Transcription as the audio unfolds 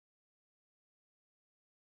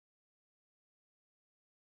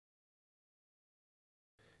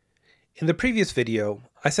In the previous video,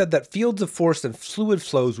 I said that fields of force and fluid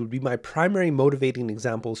flows would be my primary motivating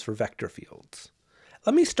examples for vector fields.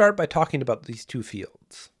 Let me start by talking about these two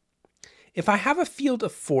fields. If I have a field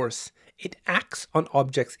of force, it acts on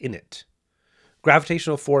objects in it.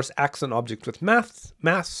 Gravitational force acts on objects with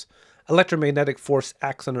mass, electromagnetic force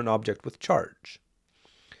acts on an object with charge.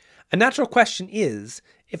 A natural question is,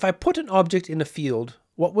 if I put an object in a field,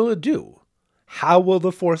 what will it do? How will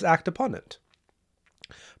the force act upon it?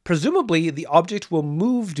 Presumably, the object will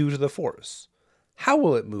move due to the force. How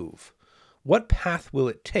will it move? What path will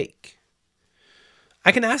it take?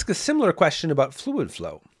 I can ask a similar question about fluid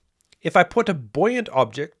flow. If I put a buoyant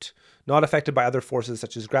object, not affected by other forces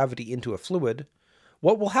such as gravity, into a fluid,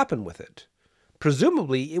 what will happen with it?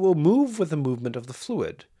 Presumably, it will move with the movement of the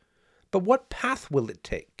fluid. But what path will it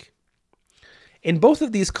take? In both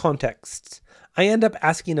of these contexts, I end up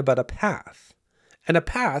asking about a path, and a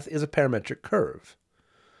path is a parametric curve.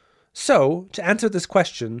 So, to answer this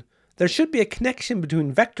question, there should be a connection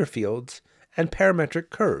between vector fields and parametric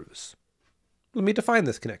curves. Let me define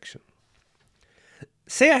this connection.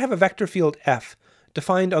 Say I have a vector field f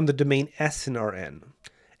defined on the domain S in Rn,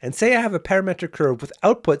 and say I have a parametric curve with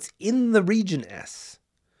outputs in the region S.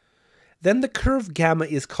 Then the curve gamma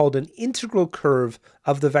is called an integral curve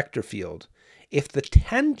of the vector field if the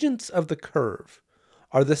tangents of the curve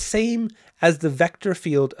are the same as the vector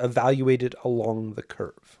field evaluated along the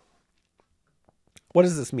curve. What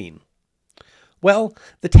does this mean? Well,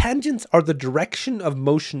 the tangents are the direction of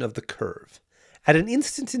motion of the curve. At an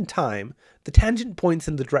instant in time, the tangent points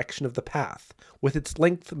in the direction of the path, with its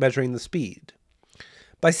length measuring the speed.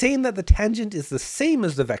 By saying that the tangent is the same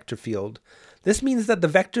as the vector field, this means that the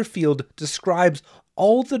vector field describes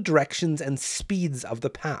all the directions and speeds of the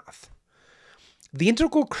path. The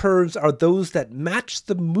integral curves are those that match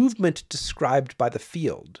the movement described by the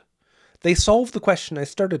field. They solve the question I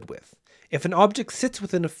started with. If an object sits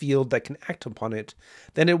within a field that can act upon it,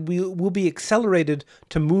 then it will be accelerated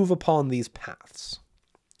to move upon these paths.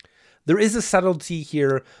 There is a subtlety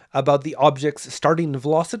here about the object's starting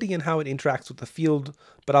velocity and how it interacts with the field,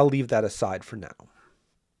 but I'll leave that aside for now.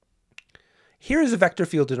 Here is a vector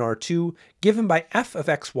field in R2 given by f of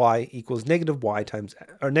xy equals negative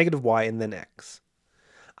y and then x.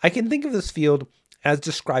 I can think of this field as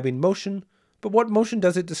describing motion, but what motion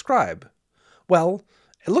does it describe? Well,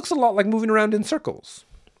 it looks a lot like moving around in circles.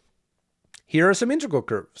 Here are some integral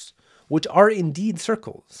curves, which are indeed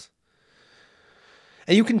circles.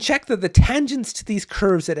 And you can check that the tangents to these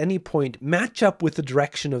curves at any point match up with the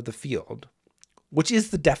direction of the field, which is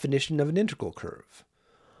the definition of an integral curve.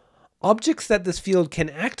 Objects that this field can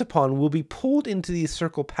act upon will be pulled into these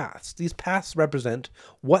circle paths. These paths represent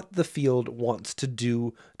what the field wants to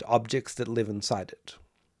do to objects that live inside it.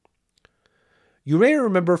 You may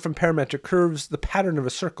remember from parametric curves the pattern of a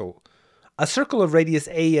circle. A circle of radius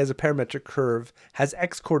a as a parametric curve has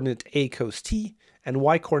x-coordinate a cos t and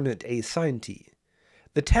y-coordinate a sine t.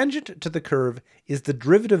 The tangent to the curve is the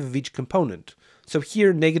derivative of each component, so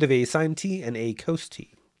here negative a sine t and a cos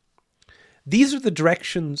t. These are the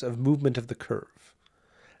directions of movement of the curve.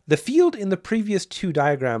 The field in the previous two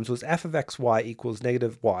diagrams was f of xy equals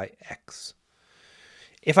negative yx.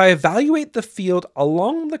 If I evaluate the field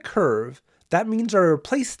along the curve, that means I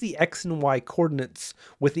replace the x and y coordinates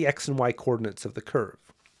with the x and y coordinates of the curve.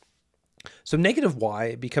 So negative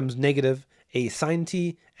y becomes negative a sine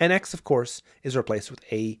t, and x, of course, is replaced with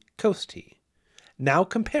a cos t. Now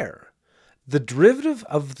compare. The derivative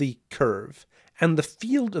of the curve and the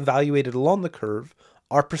field evaluated along the curve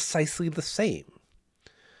are precisely the same.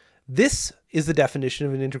 This is the definition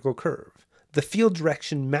of an integral curve. The field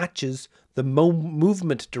direction matches the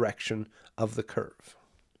movement direction of the curve.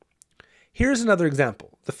 Here's another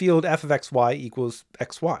example, the field f of xy equals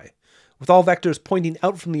xy, with all vectors pointing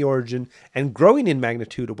out from the origin and growing in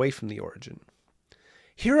magnitude away from the origin.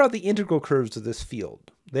 Here are the integral curves of this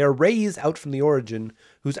field. They are rays out from the origin,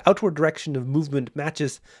 whose outward direction of movement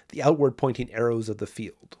matches the outward pointing arrows of the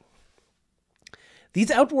field.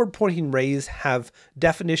 These outward pointing rays have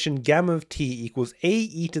definition gamma of t equals a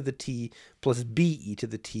e to the t plus b e to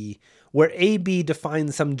the t, where ab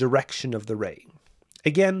defines some direction of the ray.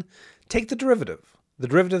 Again, take the derivative. The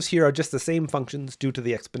derivatives here are just the same functions due to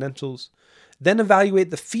the exponentials. Then evaluate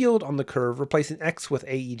the field on the curve, replacing x with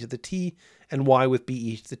a e to the t and y with b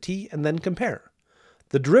e to the t, and then compare.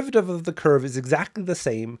 The derivative of the curve is exactly the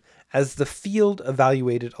same as the field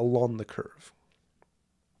evaluated along the curve.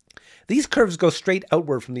 These curves go straight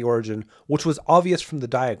outward from the origin, which was obvious from the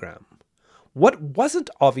diagram. What wasn't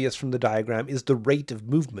obvious from the diagram is the rate of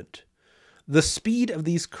movement. The speed of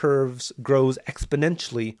these curves grows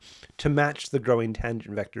exponentially to match the growing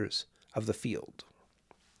tangent vectors of the field.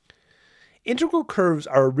 Integral curves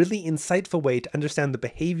are a really insightful way to understand the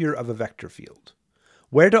behavior of a vector field.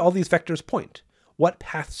 Where do all these vectors point? What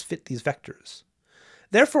paths fit these vectors?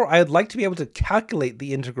 Therefore, I would like to be able to calculate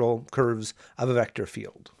the integral curves of a vector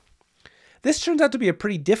field. This turns out to be a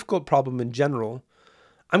pretty difficult problem in general.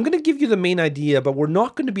 I'm going to give you the main idea, but we're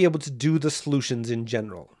not going to be able to do the solutions in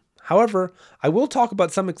general. However, I will talk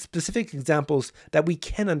about some specific examples that we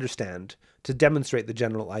can understand to demonstrate the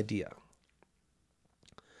general idea.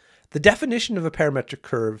 The definition of a parametric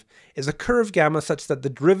curve is a curve gamma such that the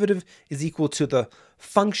derivative is equal to the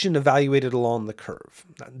function evaluated along the curve.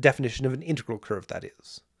 Definition of an integral curve, that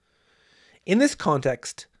is. In this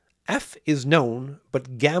context, f is known,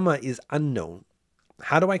 but gamma is unknown.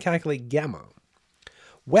 How do I calculate gamma?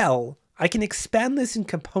 Well, I can expand this in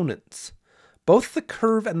components. Both the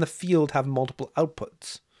curve and the field have multiple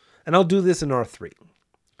outputs, and I'll do this in R3.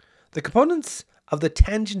 The components of the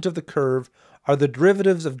tangent of the curve are the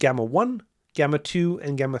derivatives of gamma 1, gamma 2,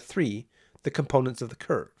 and gamma 3, the components of the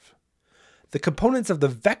curve. The components of the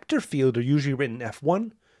vector field are usually written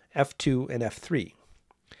f1, f2, and f3.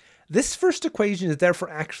 This first equation is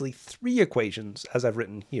therefore actually 3 equations, as I've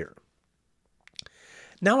written here.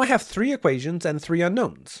 Now I have 3 equations and 3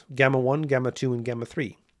 unknowns, gamma 1, gamma 2, and gamma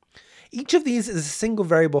 3. Each of these is a single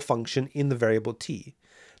variable function in the variable t.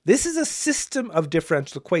 This is a system of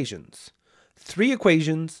differential equations. 3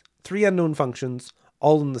 equations, 3 unknown functions,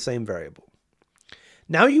 all in the same variable.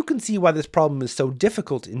 Now you can see why this problem is so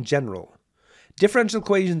difficult in general. Differential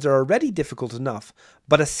equations are already difficult enough,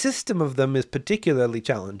 but a system of them is particularly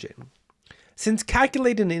challenging. Since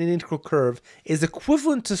calculating an integral curve is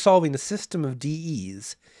equivalent to solving a system of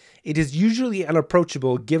DEs, it is usually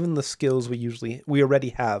unapproachable given the skills we already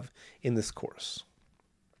have in this course.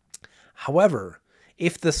 However,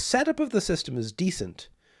 if the setup of the system is decent,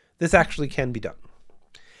 this actually can be done.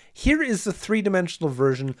 Here is the 3-dimensional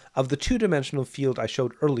version of the 2-dimensional field I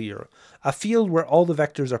showed earlier, a field where all the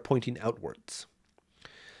vectors are pointing outwards.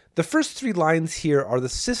 The first 3 lines here are the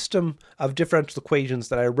system of differential equations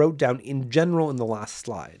that I wrote down in general in the last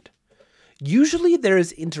slide. Usually there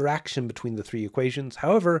is interaction between the 3 equations.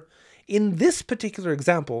 However, in this particular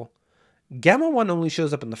example, gamma 1 only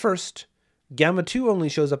shows up in the first, gamma 2 only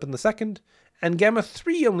shows up in the second, and gamma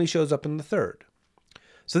 3 only shows up in the third.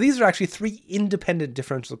 So these are actually 3 independent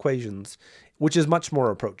differential equations, which is much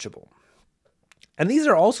more approachable. And these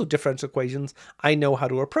are also differential equations I know how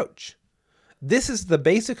to approach. This is the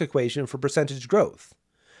basic equation for percentage growth.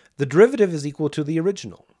 The derivative is equal to the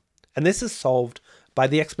original, and this is solved by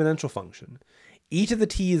the exponential function. E to the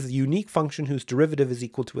t is the unique function whose derivative is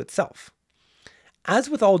equal to itself. As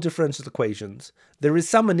with all differential equations, there is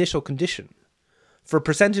some initial condition. For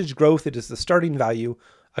percentage growth, it is the starting value,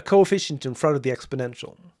 a coefficient in front of the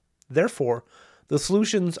exponential. Therefore, the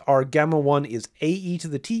solutions are gamma 1 is a e to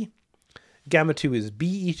the t, gamma 2 is b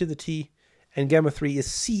e to the t, and gamma 3 is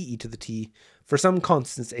c e to the t for some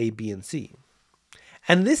constants a, b, and c.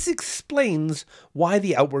 And this explains why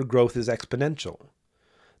the outward growth is exponential.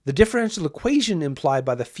 The differential equation implied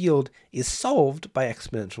by the field is solved by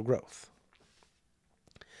exponential growth.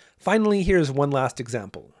 Finally, here's one last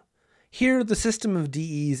example. Here, the system of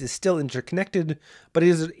DEs is still interconnected, but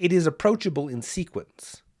it is approachable in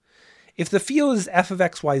sequence. If the field is f of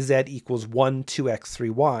xyz equals 1, 2x,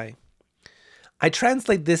 3y, I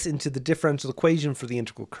translate this into the differential equation for the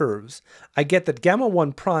integral curves. I get that gamma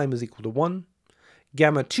 1 prime is equal to 1,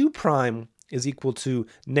 gamma 2 prime is equal to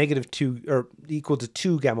equal to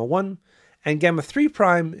 2 gamma 1, and gamma 3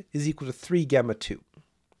 prime is equal to 3 gamma 2.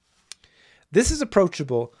 This is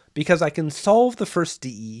approachable because I can solve the first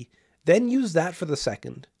DE, then use that for the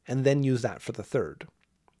second, and then use that for the third.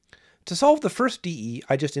 To solve the first DE,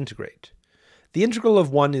 I just integrate. The integral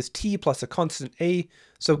of 1 is t plus a constant a,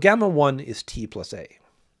 so gamma 1 is t plus a.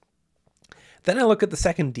 Then I look at the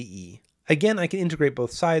second DE. Again, I can integrate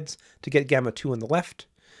both sides to get gamma 2 on the left.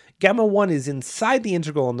 Gamma 1 is inside the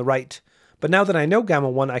integral on the right, but now that I know gamma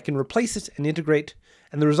 1, I can replace it and integrate,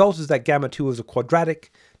 and the result is that gamma 2 is a quadratic,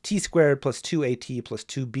 t squared plus 2at plus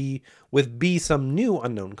 2b, with b some new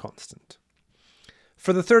unknown constant.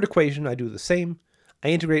 For the third equation, I do the same. I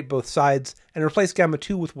integrate both sides and replace gamma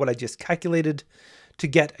 2 with what I just calculated to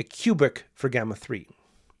get a cubic for gamma 3.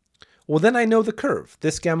 Well, then I know the curve.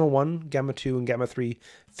 This gamma 1, gamma 2, and gamma 3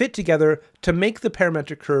 fit together to make the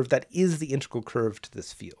parametric curve that is the integral curve to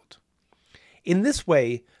this field. In this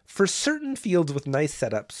way, for certain fields with nice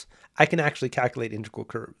setups, I can actually calculate integral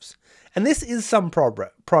curves. And this is some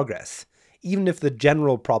progress, even if the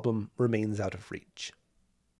general problem remains out of reach.